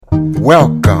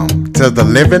Welcome to the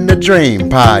Living the Dream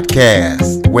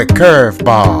podcast with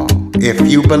Curveball. If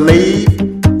you believe,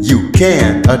 you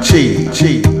can achieve.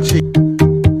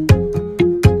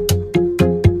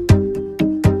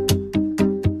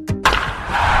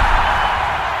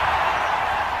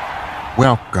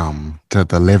 Welcome to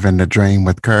the Living the Dream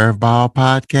with Curveball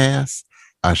podcast,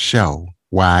 a show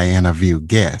where I interview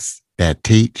guests that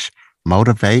teach,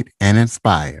 motivate, and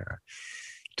inspire.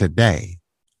 Today,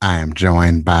 I am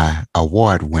joined by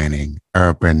award-winning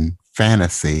urban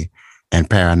fantasy and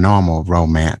paranormal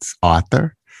romance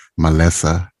author,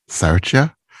 Melissa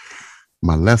Sercia.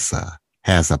 Melissa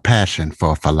has a passion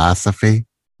for philosophy,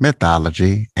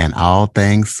 mythology, and all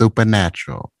things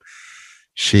supernatural.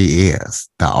 She is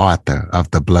the author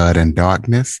of the Blood and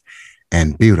Darkness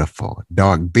and Beautiful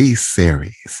Dark Beast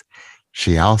series.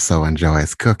 She also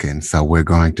enjoys cooking, so we're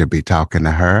going to be talking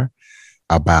to her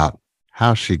about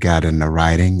how she got into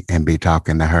writing and be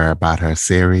talking to her about her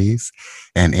series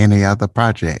and any other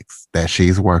projects that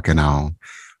she's working on.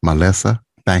 Melissa,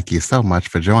 thank you so much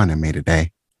for joining me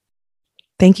today.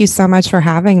 Thank you so much for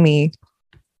having me.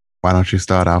 Why don't you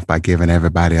start off by giving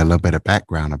everybody a little bit of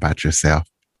background about yourself?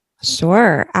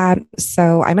 Sure.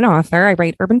 So I'm an author. I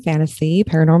write urban fantasy,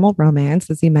 paranormal romance,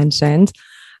 as you mentioned.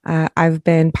 I've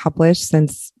been published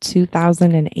since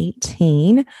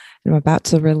 2018. I'm about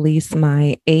to release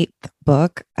my 8th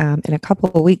book in a couple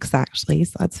of weeks, actually.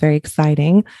 So that's very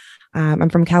exciting. I'm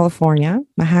from California.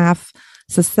 I'm half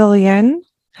Sicilian,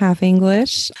 half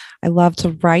English. I love to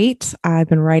write. I've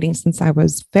been writing since I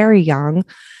was very young.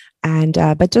 And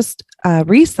but just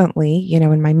recently,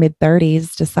 in my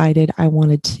mid-30s, decided I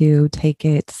wanted to take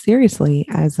it seriously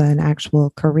as an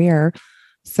actual career.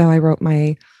 So I wrote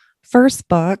my first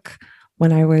book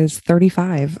when I was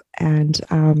 35. And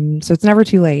so it's never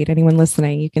too late. Anyone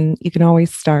listening, you can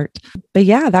always start. But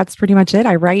yeah, that's pretty much it.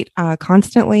 I write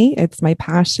constantly. It's my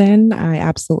passion. I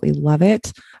absolutely love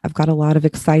it. I've got a lot of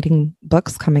exciting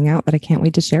books coming out that I can't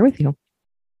wait to share with you.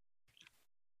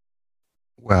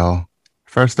 Well,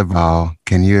 first of all,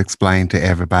 can you explain to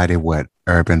everybody what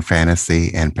urban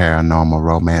fantasy and paranormal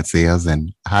romance is,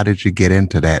 and how did you get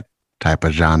into that type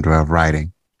of genre of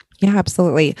writing? Yeah,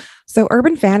 absolutely. So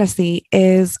urban fantasy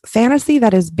is fantasy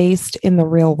that is based in the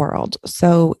real world.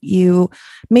 So you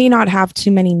may not have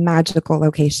too many magical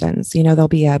locations. There'll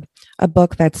be a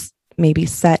book that's maybe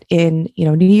set in,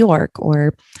 New York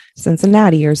or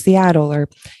Cincinnati or Seattle or,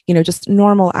 just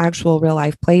normal, actual real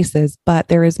life places, but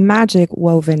there is magic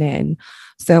woven in.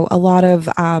 So a lot of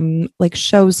like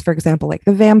shows, for example, like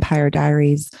The Vampire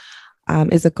Diaries,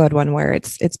 is a good one where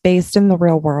it's based in the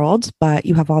real world, but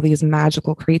you have all these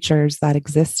magical creatures that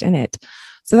exist in it.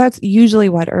 So that's usually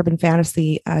what urban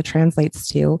fantasy translates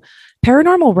to.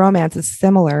 Paranormal romance is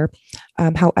similar.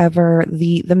 However,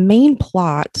 the main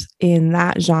plot in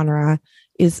that genre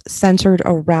is centered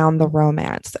around the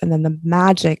romance, and then the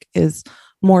magic is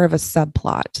more of a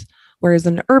subplot. Whereas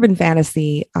in urban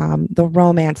fantasy, the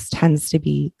romance tends to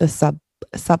be the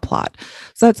subplot.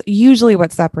 So that's usually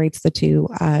what separates the two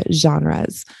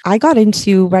genres. I got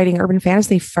into writing urban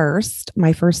fantasy first.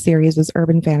 My first series was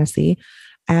urban fantasy.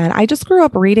 And I just grew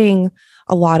up reading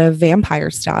a lot of vampire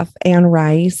stuff. Anne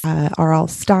Rice, R.L.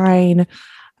 Stein,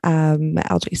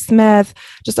 L.J. Smith,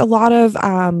 just a lot of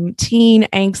teen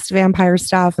angst vampire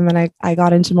stuff. And then I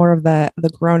got into more of the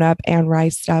grown-up Anne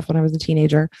Rice stuff when I was a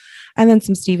teenager. And then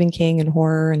some Stephen King and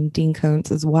horror and Dean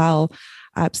Koontz as well.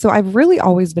 So I've really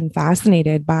always been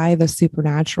fascinated by the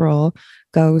supernatural,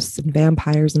 ghosts and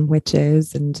vampires and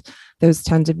witches. And those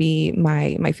tend to be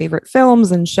my favorite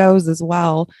films and shows as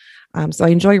well. So I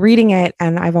enjoy reading it,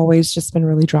 and I've always just been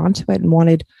really drawn to it and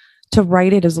wanted to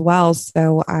write it as well.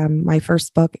 So my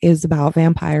first book is about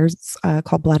vampires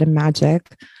called Blood and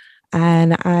Magic.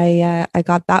 And I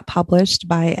got that published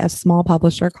by a small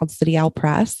publisher called City Owl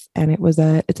Press. And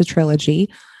it's a trilogy.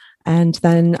 And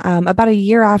then about a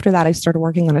year after that, I started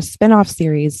working on a spin-off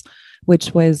series,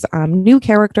 which was new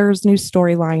characters, new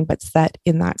storyline, but set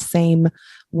in that same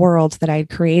world that I had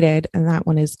created. And that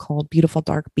one is called Beautiful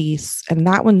Dark Beasts. And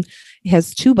that one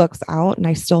has 2 books out, and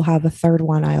I still have a third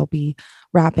one I'll be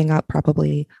wrapping up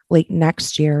probably late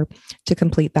next year to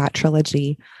complete that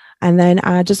trilogy. And then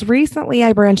just recently,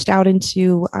 I branched out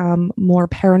into more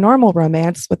paranormal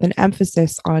romance with an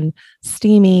emphasis on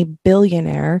steamy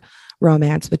billionaire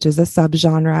romance, which is a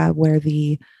subgenre where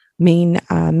the main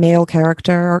male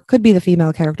character, or could be the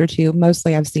female character too,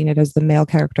 mostly I've seen it as the male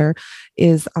character,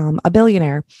 is a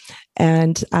billionaire.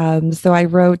 And so I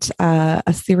wrote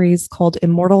a series called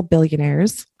Immortal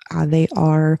Billionaires. They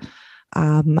are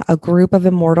a group of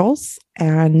immortals,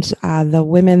 and the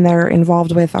women they're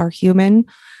involved with are human.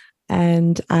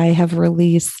 And I have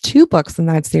released 2 books in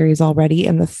that series already.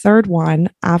 And the third one,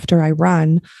 After I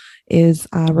Run, is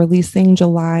releasing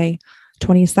July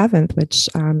 27th, which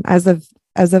as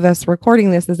of us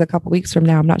recording this is a couple weeks from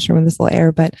now. I'm not sure when this will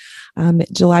air, but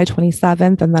July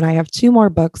 27th. And then I have 2 more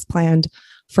books planned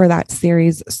for that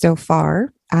series so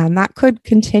far. And that could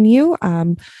continue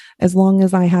as long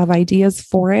as I have ideas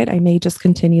for it. I may just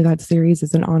continue that series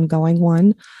as an ongoing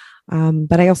one.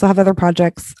 But I also have other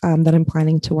projects that I'm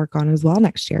planning to work on as well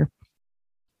next year.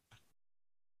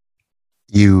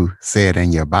 You said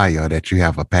in your bio that you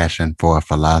have a passion for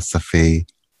philosophy,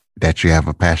 that you have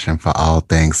a passion for all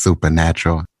things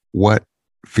supernatural. What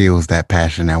fuels that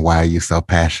passion, and why are you so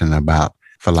passionate about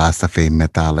philosophy,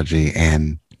 mythology,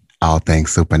 and all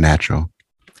things supernatural?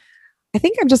 I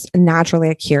think I'm just naturally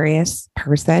a curious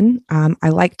person. I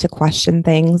like to question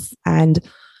things. And,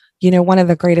 one of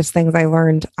the greatest things I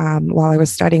learned while I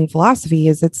was studying philosophy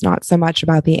is it's not so much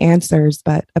about the answers,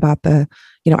 but about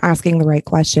asking the right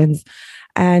questions.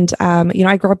 And,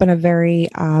 I grew up in a very,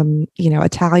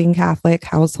 Italian Catholic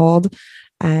household.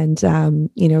 And,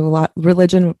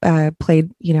 religion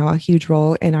played, a huge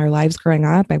role in our lives growing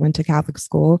up. I went to Catholic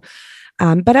school.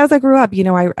 But as I grew up,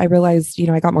 I realized,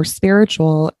 I got more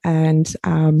spiritual and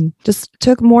just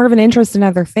took more of an interest in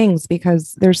other things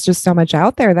because there's just so much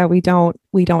out there that we don't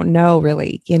know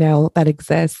really, that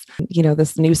exists.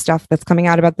 This new stuff that's coming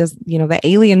out about this, the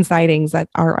alien sightings that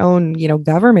our own,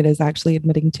 government is actually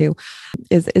admitting to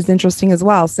is interesting as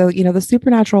well. So, the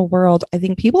supernatural world, I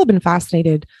think people have been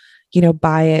fascinated,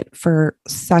 by it for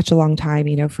such a long time,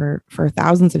 for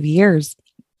thousands of years.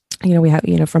 We have,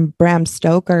 from Bram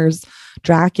Stoker's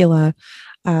Dracula,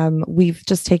 we've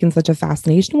just taken such a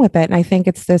fascination with it. And I think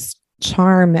it's this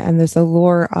charm and this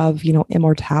allure of,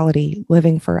 immortality,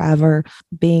 living forever,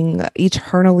 being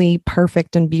eternally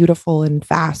perfect and beautiful and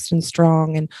fast and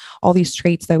strong, and all these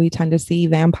traits that we tend to see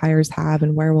vampires have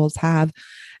and werewolves have.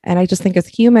 And I just think as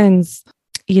humans,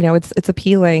 it's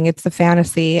appealing. It's a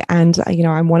fantasy. And,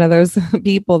 I'm one of those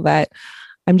people that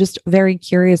I'm just very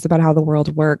curious about how the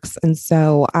world works. And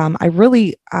so I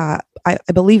really, I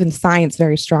believe in science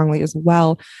very strongly as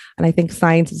well. And I think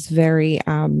science is very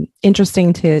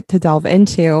interesting to delve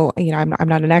into. I'm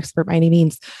not an expert by any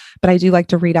means, but I do like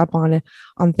to read up on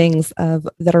things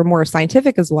that are more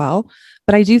scientific as well.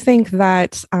 But I do think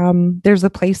that there's a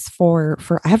place for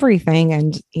everything.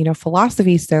 And,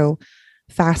 philosophy is so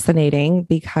fascinating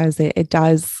because it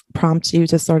does prompt you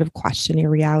to sort of question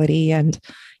your reality and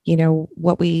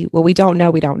what we don't know,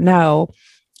 we don't know.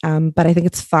 But I think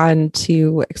it's fun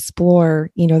to explore,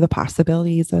 the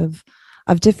possibilities of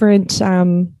different,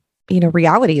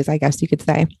 realities, I guess you could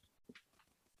say.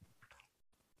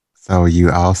 So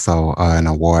you also are an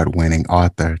award-winning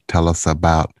author. Tell us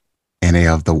about any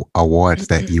of the awards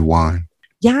that you won.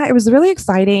 Yeah, it was really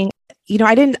exciting.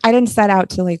 I didn't set out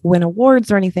to like win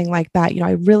awards or anything like that.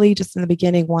 I really just in the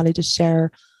beginning wanted to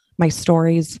share my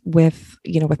stories with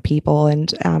people,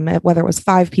 and whether it was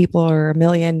 5 people or a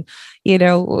million, it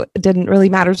didn't really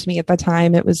matter to me at the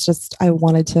time. It was just, I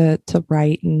wanted to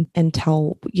write and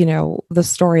tell, the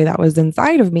story that was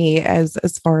inside of me as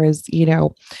far as,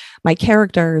 my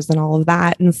characters and all of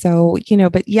that. And so,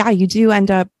 but yeah, you do end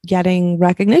up getting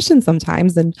recognition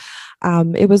sometimes. And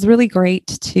it was really great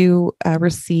to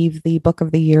receive the Book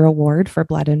of the Year award for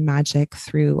Blood and Magic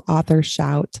through Author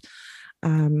Shout.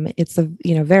 It's a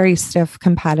very stiff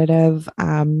competitive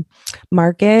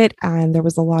market, and there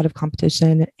was a lot of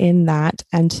competition in that.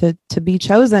 And to be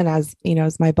chosen as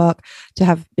as my book, to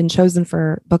have been chosen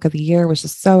for Book of the Year was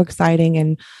just so exciting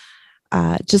and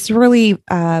just really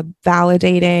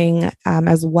validating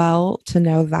as well to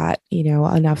know that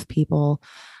enough people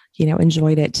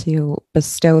enjoyed it to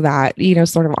bestow that,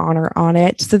 sort of honor on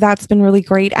it. So that's been really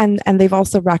great. And they've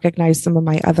also recognized some of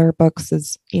my other books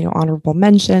as, honorable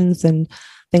mentions and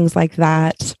things like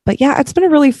that. But yeah, it's been a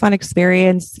really fun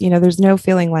experience. There's no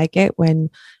feeling like it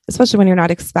especially when you're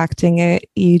not expecting it.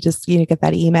 You just, get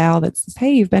that email that says,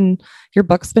 hey, your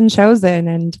book's been chosen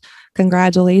and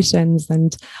congratulations.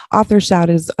 And Author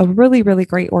Shout is a really, really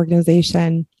great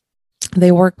organization.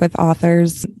 They work with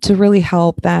authors to really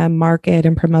help them market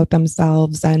and promote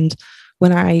themselves. And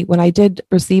when I did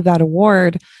receive that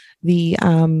award, the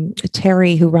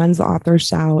Terry, who runs Author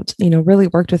Shout, really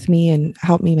worked with me and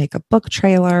helped me make a book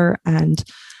trailer, and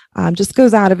just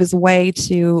goes out of his way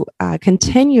to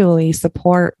continually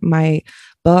support my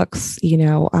books,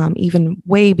 even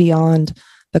way beyond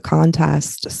the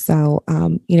contest. So,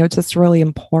 it's just really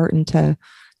important to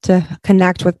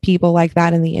connect with people like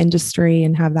that in the industry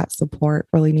and have that support.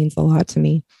 Really means a lot to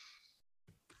me.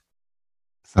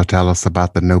 So tell us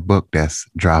about the new book that's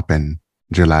dropping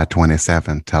July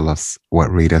 27th. Tell us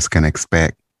what readers can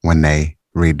expect when they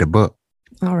read the book.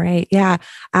 All right. Yeah.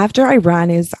 After I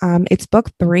Run is it's book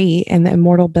 3 in the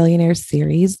Immortal Billionaires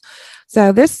series.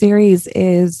 So this series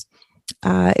is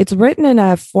it's written in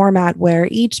a format where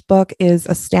each book is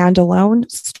a standalone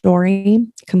story,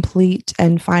 complete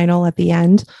and final at the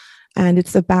end, and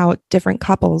it's about different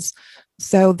couples.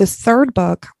 So this third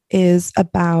book is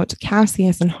about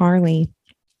Cassius and Harley.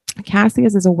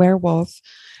 Cassius is a werewolf,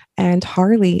 and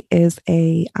Harley is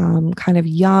a kind of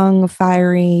young,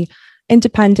 fiery,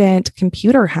 independent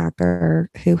computer hacker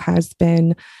who has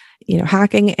been,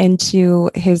 hacking into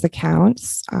his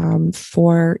accounts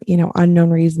for, unknown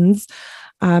reasons.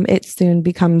 It soon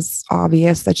becomes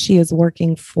obvious that she is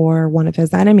working for one of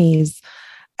his enemies.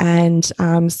 And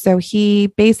so he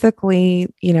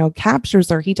basically, captures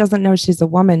her. He doesn't know she's a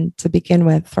woman to begin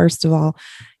with. First of all,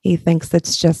 he thinks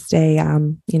it's just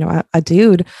a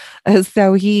dude.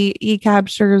 So he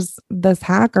captures this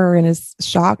hacker and is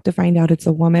shocked to find out it's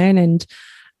a woman. And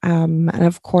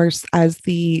of course, as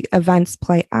the events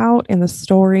play out in the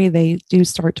story, they do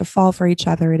start to fall for each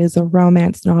other. It is a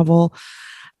romance novel.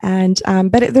 And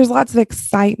but there's lots of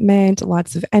excitement,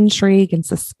 lots of intrigue and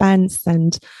suspense,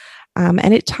 and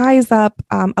it ties up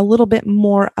a little bit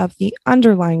more of the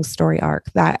underlying story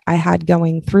arc that I had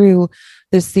going through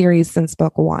this series since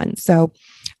book 1. So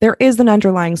there is an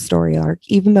underlying story arc,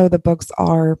 even though the books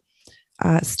are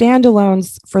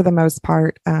standalones for the most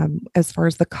part, as far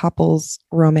as the couple's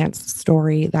romance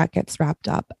story that gets wrapped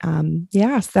up.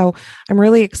 So I'm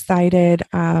really excited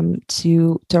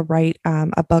to write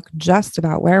a book just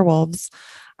about werewolves.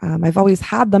 I've always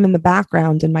had them in the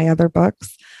background in my other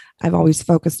books. I've always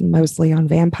focused mostly on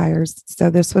vampires. So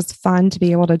this was fun to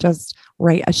be able to just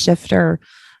write a shifter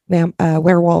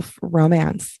werewolf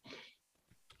romance.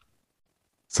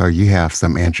 So you have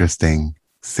some interesting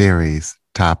series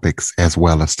topics as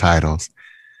well as titles.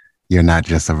 You're not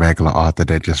just a regular author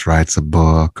that just writes a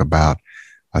book about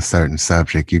a certain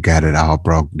subject. You got it all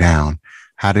broke down.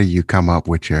 How do you come up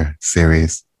with your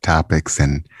series topics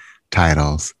and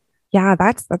titles? Yeah,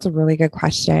 that's a really good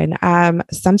question.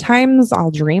 Sometimes I'll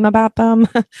dream about them.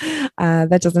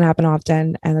 That doesn't happen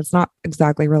often, and it's not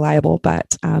exactly reliable,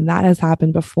 but that has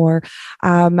happened before.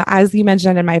 As you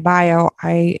mentioned in my bio,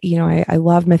 I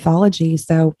love mythology,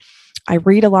 so I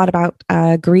read a lot about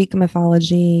Greek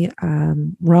mythology,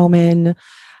 Roman,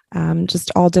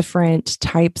 just all different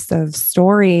types of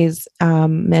stories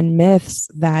and myths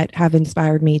that have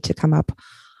inspired me to come up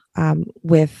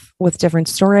with different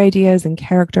story ideas and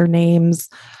character names.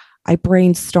 I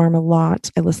brainstorm a lot.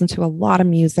 I listen to a lot of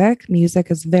music.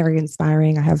 Music is very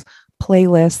inspiring. I have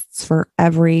playlists for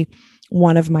every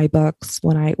one of my books.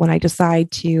 When I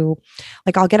decide to,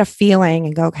 I'll get a feeling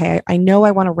and go, okay, I know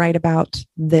I want to write about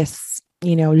this,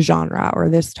 genre or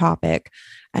this topic,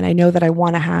 and I know that I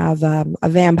want to have a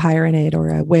vampire in it or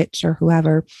a witch or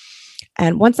whoever.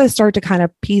 And once I start to kind of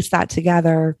piece that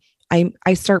together,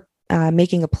 I start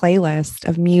making a playlist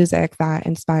of music that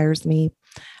inspires me.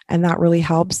 And that really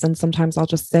helps. And sometimes I'll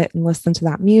just sit and listen to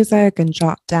that music and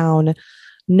jot down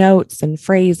notes and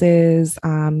phrases.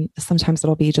 Sometimes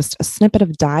it'll be just a snippet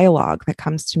of dialogue that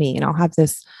comes to me, and I'll have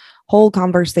this whole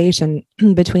conversation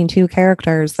between two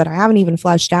characters that I haven't even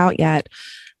fleshed out yet.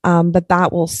 But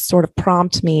that will sort of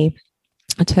prompt me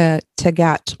to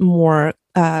get more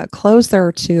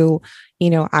closer to,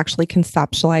 actually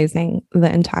conceptualizing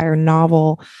the entire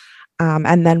novel.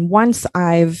 And then once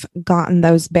I've gotten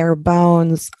those bare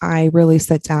bones, I really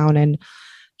sit down and,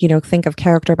 think of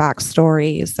character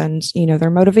backstories and,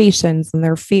 their motivations and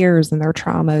their fears and their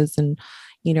traumas and,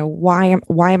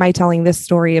 why am I telling this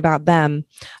story about them,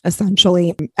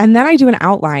 essentially. And then I do an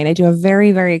outline. I do a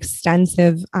very, very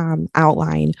extensive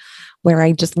outline where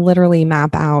I just literally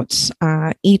map out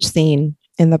each scene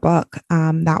in the book.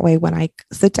 That way, when I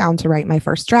sit down to write my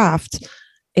first draft,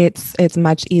 it's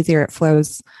much easier. It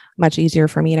flows much easier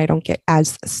for me, and I don't get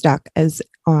as stuck as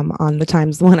on the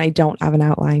times when I don't have an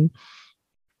outline.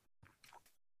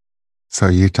 So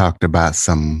you talked about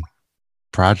some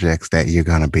projects that you're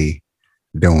going to be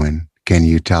doing. Can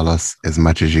you tell us as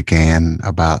much as you can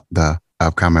about the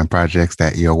upcoming projects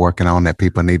that you're working on that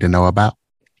people need to know about?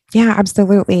 Yeah,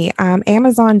 absolutely.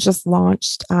 Amazon just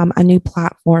launched a new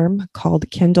platform called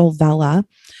Kindle Vella,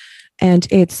 and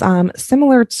it's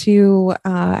similar to,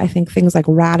 I think, things like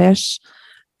Radish,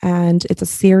 and it's a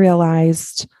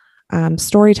serialized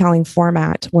storytelling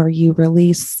format where you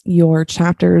release your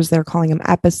chapters. They're calling them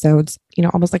episodes,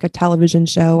 almost like a television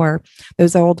show or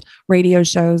those old radio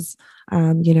shows,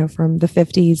 from the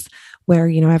 50s where,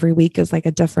 every week is like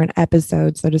a different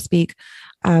episode, so to speak.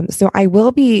 So I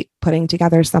will be putting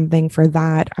together something for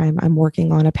that. I'm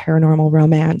working on a paranormal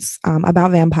romance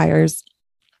about vampires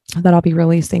that I'll be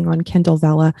releasing on Kindle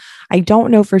Vella. I don't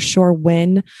know for sure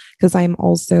when, because I'm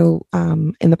also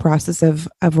in the process of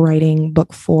writing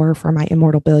book 4 for my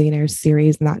Immortal Billionaires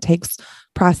series, and that takes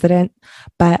precedent.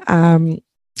 But I'm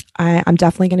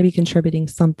definitely going to be contributing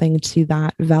something to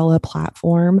that Vella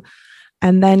platform.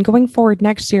 And then going forward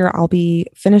next year, I'll be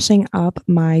finishing up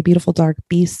my Beautiful Dark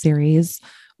Beast series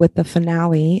with the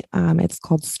finale. It's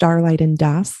called Starlight and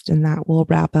Dust, and that will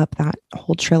wrap up that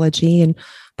whole trilogy and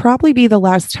probably be the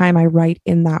last time I write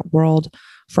in that world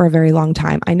for a very long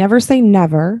time. I never say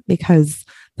never because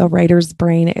the writer's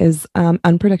brain is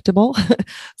unpredictable.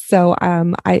 So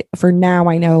for now,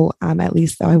 I know at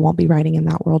least though I won't be writing in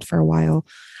that world for a while.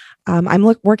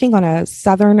 I'm working on a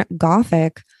Southern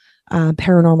Gothic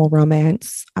paranormal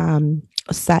romance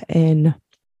set in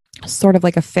sort of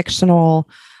like a fictional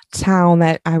town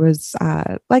that I was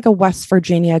like a West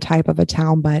Virginia type of a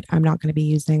town, but I'm not going to be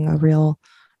using a real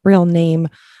name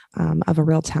of a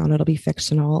real town. It'll be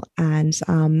fictional. And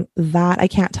that I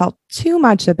can't tell too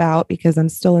much about because I'm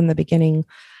still in the beginning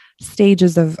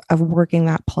stages of working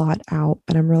that plot out,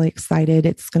 but I'm really excited.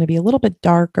 It's going to be a little bit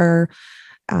darker,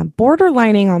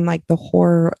 borderlining on like the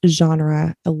horror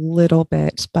genre a little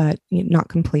bit, but not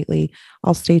completely.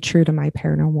 I'll stay true to my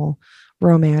paranormal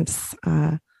romance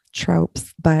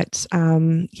tropes, but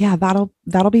yeah,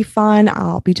 that'll be fun.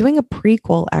 I'll be doing a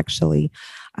prequel actually.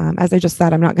 As I just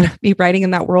said, I'm not going to be writing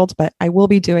in that world, but I will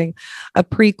be doing a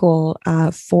prequel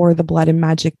for the Blood and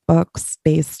Magic books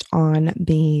based on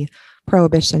the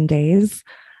Prohibition days.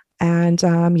 And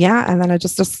yeah, and then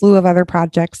just a slew of other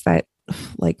projects that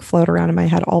like float around in my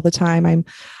head all the time.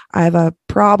 I have a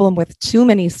problem with too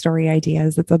many story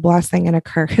ideas. It's a blessing and a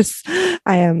curse.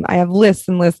 I have lists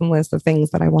and lists and lists of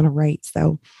things that I want to write.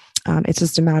 So it's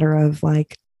just a matter of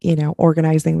like,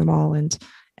 organizing them all and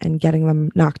getting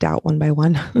them knocked out one by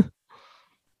one.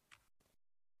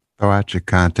 Throw out your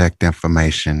contact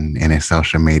information, any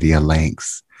social media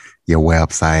links, your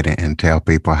website, and tell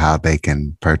people how they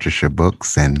can purchase your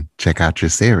books and check out your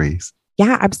series.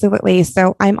 Yeah, absolutely.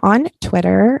 So I'm on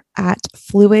Twitter at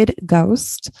Fluid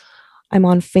Ghost. I'm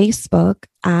on Facebook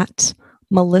at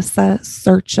Melissa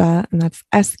Sercia, and that's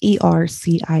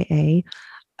SERCIA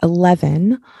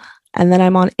 11. And then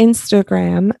I'm on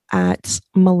Instagram at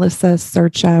Melissa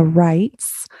Sercia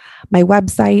Writes. My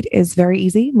website is very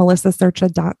easy,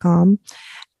 melissasercia.com.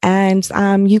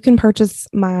 And you can purchase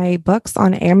my books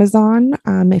on Amazon.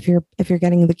 If you're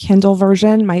getting the Kindle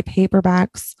version, my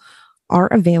paperbacks are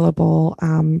available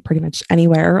pretty much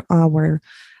anywhere where,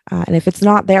 and if it's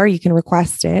not there, you can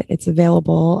request it. It's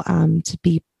available to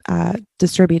be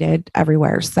distributed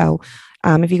everywhere. So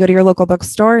if you go to your local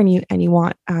bookstore and you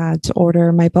want to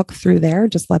order my book through there,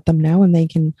 just let them know and they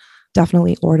can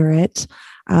definitely order it.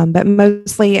 But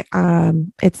mostly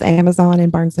it's Amazon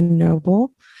and Barnes and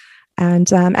Noble. And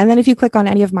then if you click on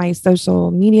any of my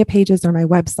social media pages or my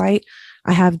website,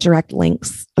 I have direct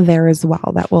links there as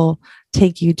well that will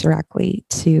take you directly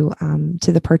to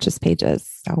the purchase pages.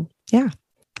 So yeah.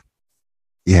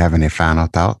 You have any final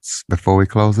thoughts before we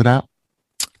close it out?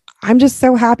 I'm just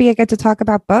so happy I get to talk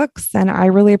about books, and I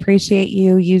really appreciate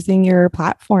you using your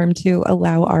platform to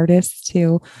allow artists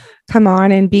to come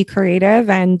on and be creative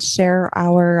and share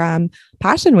our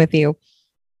passion with you.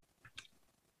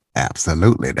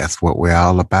 Absolutely. That's what we're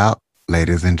all about.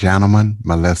 Ladies and gentlemen,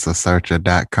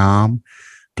 melissasercia.com.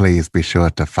 Please be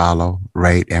sure to follow,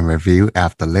 rate, and review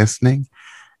after listening.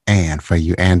 And for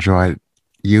you Android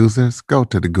users, go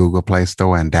to the Google Play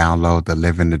Store and download the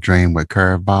Living the Dream with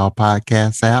Curveball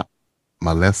podcast app.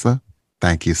 Melissa,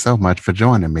 thank you so much for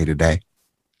joining me today.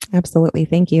 Absolutely.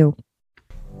 Thank you.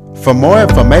 For more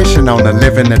information on the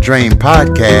Living the Dream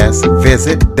podcast,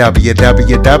 visit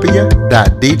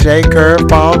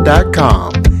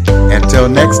www.djcurveball.com. Until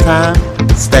next time,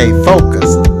 stay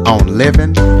focused on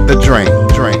living the dream.